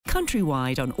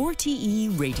countrywide on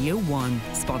RTE Radio 1.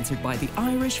 Sponsored by the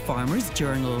Irish Farmers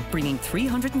Journal, bringing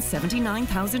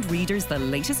 379,000 readers the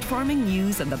latest farming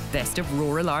news and the best of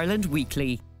rural Ireland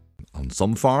weekly. On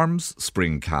some farms,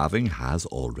 spring calving has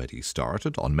already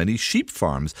started. On many sheep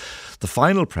farms, the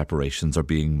final preparations are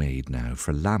being made now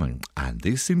for lambing, and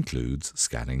this includes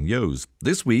scanning ewes.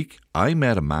 This week, I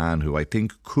met a man who I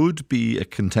think could be a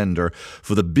contender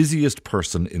for the busiest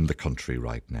person in the country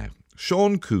right now.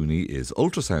 Sean Cooney is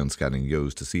ultrasound scanning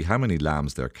ewes to see how many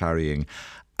lambs they're carrying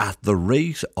at the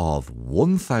rate of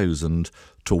 1,000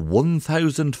 to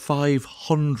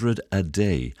 1,500 a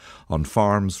day on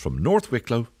farms from North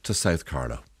Wicklow to South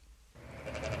Carlow.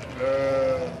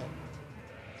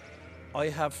 I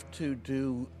have to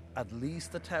do at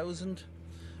least 1,000.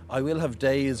 I will have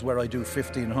days where I do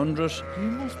 1,500. You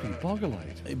must be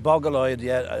boggle-eyed. Boggle-eyed,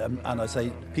 yeah. And I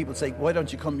say, people say, why don't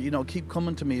you come? Keep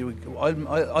coming to me.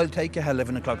 I'll take you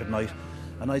 11 o'clock at night.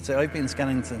 And I'd say, I've been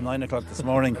scanning since 9 o'clock this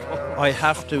morning. I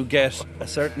have to get a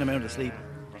certain amount of sleep.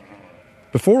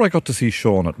 Before I got to see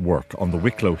Sean at work on the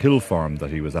Wicklow Hill farm that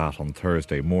he was at on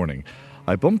Thursday morning,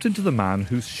 I bumped into the man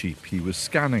whose sheep he was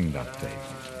scanning that day,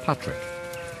 Patrick.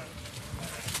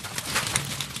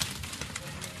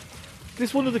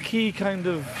 This is one of the key kind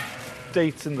of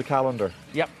dates in the calendar.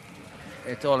 Yep.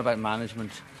 It's all about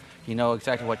management. You know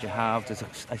exactly what you have.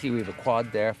 I see we have a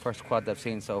quad there, first quad I've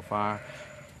seen so far.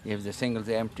 You have the singles,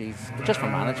 the empties, just for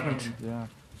management. Yeah.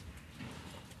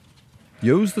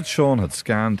 Ewes that Sean had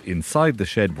scanned inside the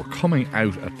shed were coming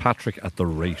out at Patrick at the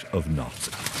rate of knots.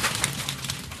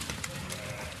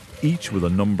 Each with a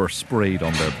number sprayed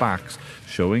on their backs,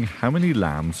 showing how many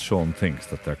lambs Sean thinks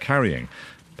that they're carrying.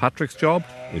 Patrick's job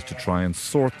is to try and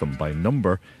sort them by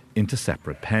number into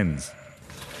separate pens.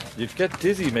 You'd get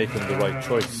dizzy making the right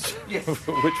choice. Yes.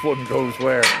 Which one goes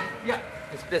where? Yeah.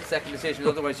 A split-second decision,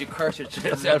 otherwise you curse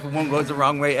yourself and one goes the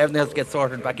wrong way, everything else gets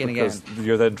sorted back in again. Because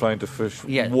you're then trying to fish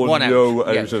one ewe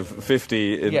out of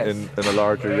 50 in a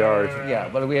larger yard.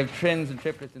 Yeah, well, we have twins and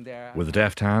triplets in there. With a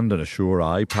deft hand and a sure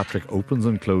eye, Patrick opens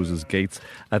and closes gates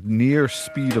at near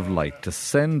speed of light to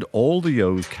send all the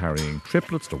ewes carrying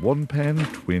triplets to one pen,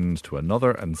 twins to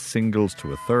another and singles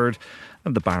to a third,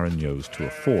 and the barren ewes to a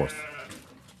fourth.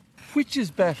 Which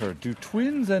is better? Do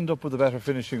twins end up with a better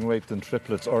finishing rate than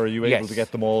triplets, or are you able to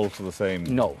get them all to the same?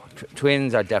 No,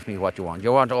 twins are definitely what you want.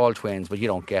 You want all twins, but you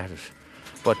don't get it.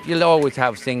 But you'll always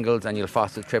have singles and you'll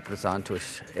foster triplets onto it,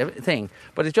 everything.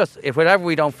 But it's just, if whatever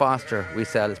we don't foster, we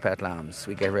sell as pet lambs.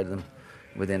 We get rid of them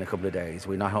within a couple of days.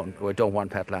 We don't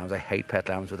want pet lambs. I hate pet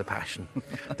lambs with a passion.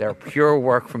 They're pure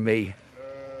work for me.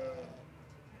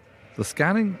 The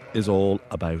scanning is all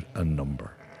about a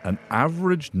number. An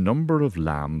average number of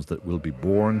lambs that will be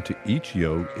born to each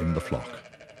ewe in the flock.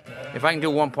 If I can do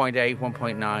 1.8,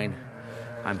 1.9,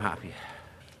 I'm happy.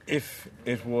 If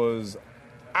it was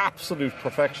absolute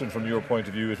perfection from your point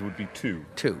of view, it would be 2.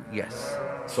 2, yes.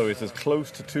 So it's as close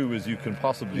to 2 as you can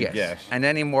possibly get. And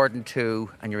any more than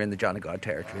 2, and you're in the John of God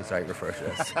territory, as I refer to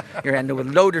this. You're ending with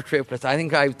a load of triplets. I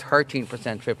think I have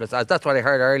 13% triplets. That's what I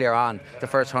heard earlier on. The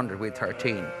first 100 we had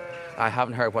 13. I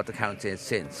haven't heard what the count is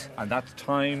since. And that's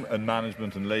time and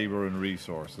management and labour and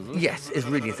resource, is it? Yes, it's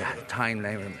really that. Time,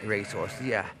 labour and resource,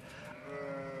 yeah.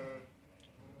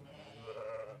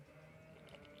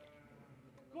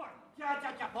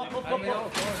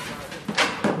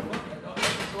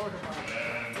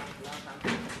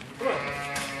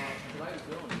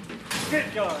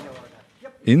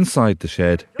 Inside the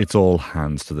shed, it's all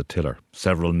hands to the tiller.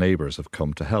 Several neighbours have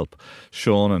come to help.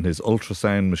 Sean and his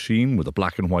ultrasound machine with a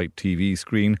black and white TV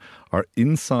screen are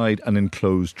inside an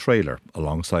enclosed trailer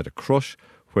alongside a crush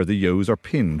where the ewes are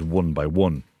pinned one by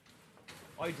one.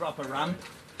 I drop a ramp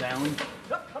down,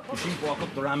 the sheep walk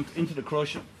up the ramp into the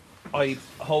crush, I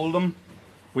hold them.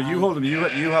 Well, you hold them,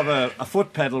 you have a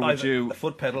foot pedal which you a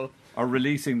foot pedal. Are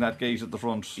releasing that gate at the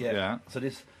front. Yeah. So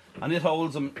it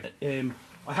holds them.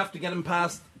 I have to get them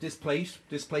past this plate.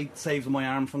 This plate saves my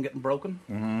arm from getting broken.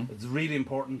 Mm-hmm. It's really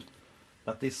important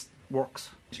that this works.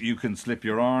 You can slip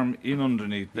your arm in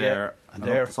underneath there and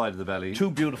there, up the side of the belly. 2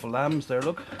 beautiful lambs there,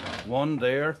 look. One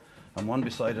there and one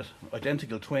beside it.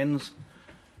 Identical twins.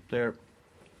 They're,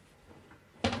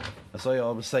 as I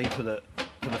always say to the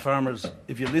farmers,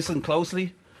 if you listen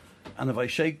closely and if I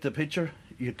shake the picture,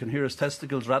 you can hear his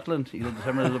testicles rattling. You'll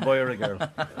determine if it's a boy or a girl.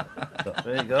 So,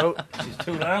 there you go. She's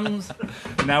 2 lambs.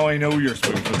 Now I know you're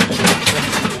spoofing.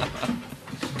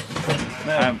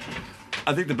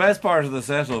 I think the best part of the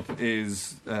setup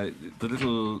is the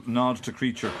little nod to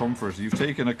creature comfort. You've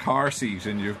taken a car seat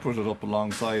and you've put it up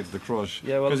alongside the crush.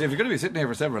 Yeah, well, because if you're going to be sitting here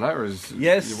for several hours,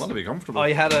 yes, you want to be comfortable.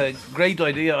 I had a great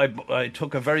idea. I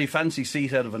took a very fancy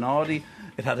seat out of an Audi.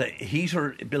 it had a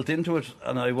heater built into it,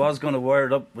 and I was going to wire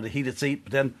it up with a heated seat,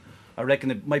 but then I reckon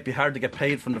it might be hard to get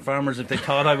paid from the farmers if they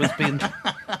thought I was being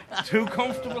too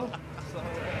comfortable.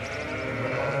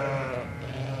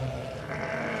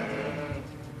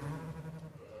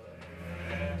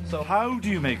 So how do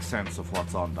you make sense of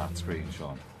what's on that screen,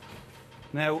 Sean?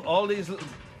 Now, all these little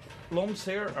lumps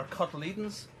here are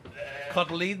cotyledons.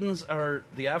 Cotyledons are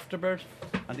the afterbirth,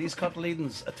 and these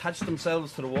cotyledons attach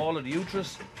themselves to the wall of the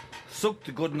uterus, suck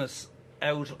the goodness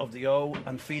out of the yolk,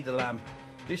 and feed the lamb.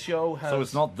 This yolk has... So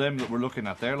it's not them that we're looking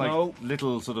at. They're like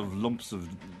little sort of lumps of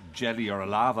jelly or a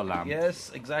lava lamp. Yes,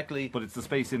 exactly. But it's the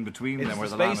space in between them where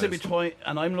it's the the lamb space in is. between,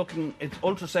 and I'm looking... It's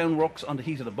ultrasound works on the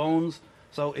heat of the bones,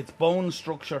 so it's bone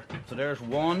structure. So there's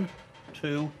 1,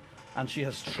 2, and she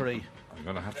has 3. I'm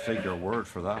going to have to take your word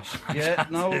for that. Yeah,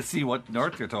 no. Let's see what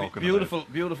North you're talking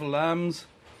about. Beautiful lambs.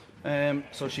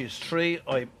 So she has 3.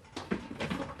 I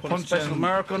put a special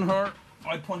mark on her.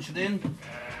 I punch it in.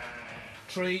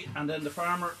 3, and then the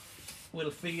farmer will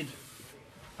feed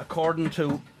according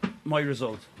to my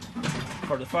result.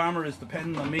 For the farmer, is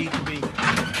dependent on me to be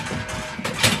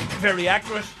very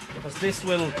accurate, because this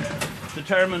will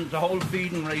determine the whole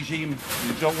feeding regime.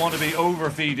 You don't want to be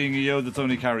overfeeding a ewe that's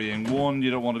only carrying 1.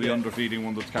 You don't want to be underfeeding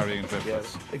one that's carrying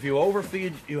triplets. Yes. If you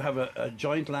overfeed, you have a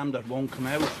giant lamb that won't come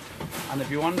out. And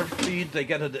if you underfeed, they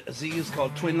get a disease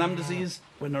called twin lamb disease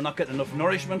when they're not getting enough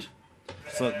nourishment.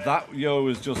 So that ewe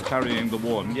is just carrying the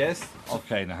 1? Yes.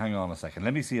 Okay, now hang on a second.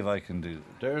 Let me see if I can do...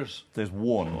 There's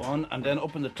 1. 1, and then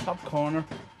up in the top corner,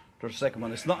 there's a second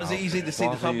one. It's not as easy to see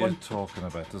the top one. What are you talking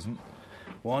about, isn't it?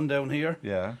 1 down here.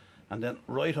 Yeah. And then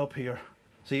right up here.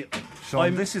 See,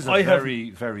 Sean, this is a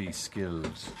very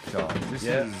skilled job. This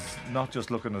is not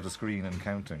just looking at a screen and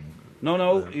counting.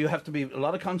 No, you have to be a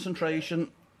lot of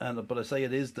concentration. But I say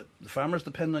the farmers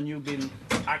depend on you being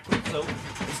accurate. So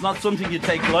it's not something you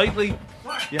take lightly.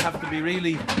 You have to be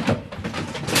really...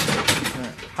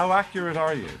 How accurate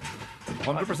are you?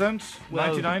 100%?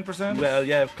 99%? Well,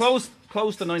 yeah, close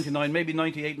to 99, maybe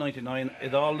 98, 99.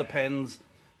 It all depends.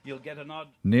 You'll get a nod.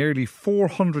 Nearly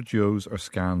 400 ewes are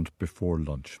scanned before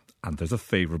lunch, and there's a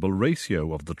favourable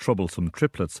ratio of the troublesome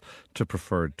triplets to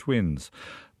preferred twins.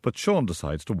 But Sean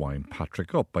decides to wind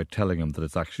Patrick up by telling him that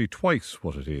it's actually twice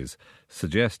what it is,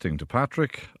 suggesting to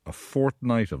Patrick a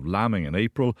fortnight of lambing in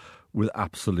April with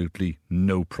absolutely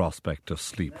no prospect of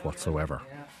sleep whatsoever.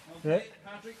 Okay,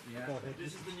 Patrick,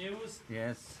 this is the news.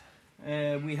 Yes.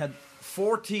 We had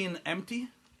 14 empty.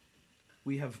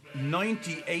 We have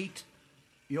 98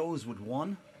 ewes with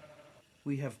 1.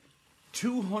 We have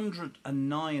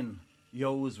 209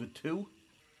 ewes with 2.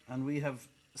 And we have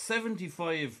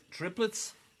 75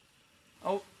 triplets.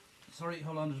 Oh, sorry,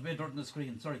 hold on, there's a bit of dirt on the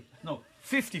screen. Sorry. No,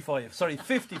 55. Sorry,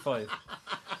 55.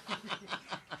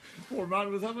 Poor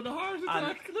man was having a heart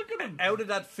attack. Look at him. Out of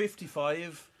that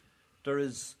 55, there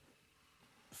is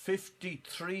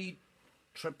 53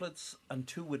 triplets and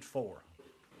 2 with 4.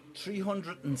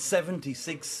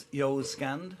 376 ewes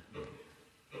scanned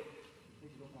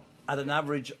at an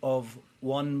average of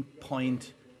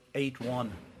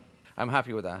 1.81. I'm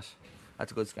happy with that.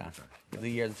 That's a good scan for the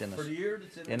year that's in it. For the year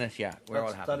that's in it, yeah, we're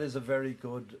all happy. That is a very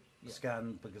good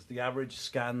scan, because the average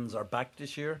scans are back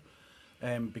this year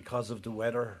because of the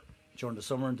weather during the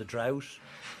summer and the drought.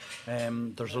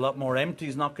 There's a lot more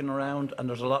empties knocking around, and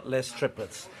there's a lot less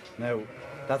triplets. Now,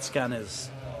 that scan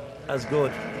is as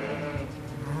good.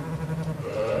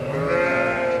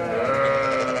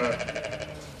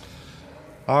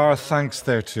 Our thanks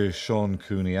there to Sean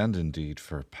Cooney and indeed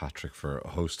for Patrick for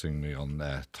hosting me on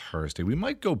Thursday. We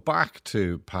might go back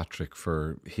to Patrick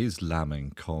for his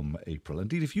lambing come April.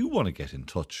 Indeed, if you want to get in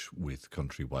touch with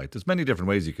Countrywide, there's many different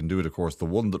ways you can do it. Of course, the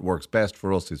one that works best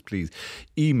for us is please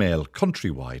email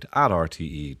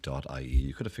countrywide@rte.ie.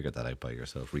 You could have figured that out by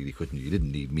yourself, really, couldn't you? You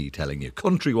didn't need me telling you.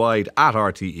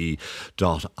 Countrywide@rte.ie.